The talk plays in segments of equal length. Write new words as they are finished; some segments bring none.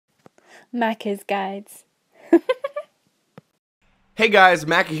Macca's guides. Hey guys,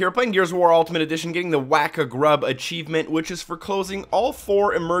 Macca here, playing Gears of War Ultimate Edition, getting the Whack-A-Grub Achievement, which is for closing all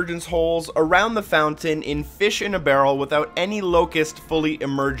 4 emergence holes around the fountain in fish in a barrel without any Locust fully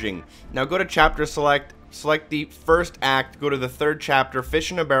emerging. Now go to chapter select the first act, go to the 3rd chapter,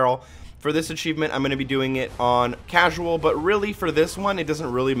 fish in a barrel. For this achievement, I'm going to be doing it on casual, but really for this one, it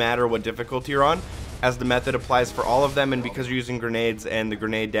doesn't really matter what difficulty you're on, as the method applies for all of them, and because you're using grenades and the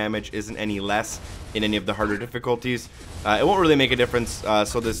grenade damage isn't any less in any of the harder difficulties, it won't really make a difference,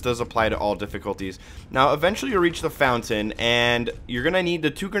 so this does apply to all difficulties. Now, eventually you'll reach the fountain, and you're going to need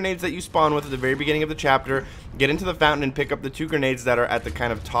the 2 grenades that you spawn with at the very beginning of the chapter. Get into the fountain and pick up the 2 grenades that are at the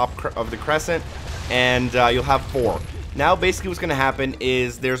kind of top of the crescent, and you'll have 4. Now basically what's going to happen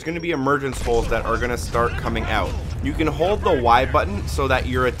is there's going to be emergence holes that are going to start coming out. You can hold the Y button so that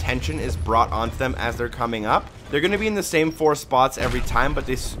your attention is brought onto them as they're coming up. They're going to be in the same 4 spots every time, but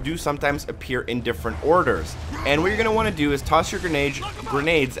they do sometimes appear in different orders. And what you're going to want to do is toss your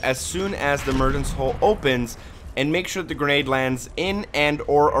grenades as soon as the emergence hole opens, and make sure that the grenade lands in and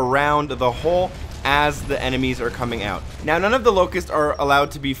or around the hole as the enemies are coming out. Now, none of the Locusts are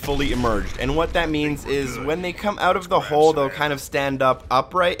allowed to be fully emerged, and what that means is when they come out of the hole, they'll kind of stand up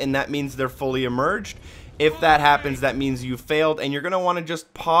upright, and that means they're fully emerged. If that happens, that means you failed, and you're going to want to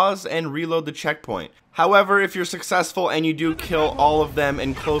just pause and reload the checkpoint. However, if you're successful and you do kill all of them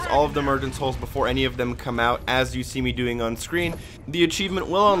and close all of the emergence holes before any of them come out, as you see me doing on screen, the achievement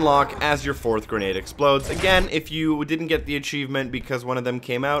will unlock as your 4th grenade explodes. Again, if you didn't get the achievement because one of them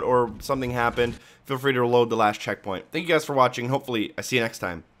came out or something happened, feel free to reload the last checkpoint. Thank you guys for watching. Hopefully, I see you next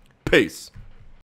time. Peace.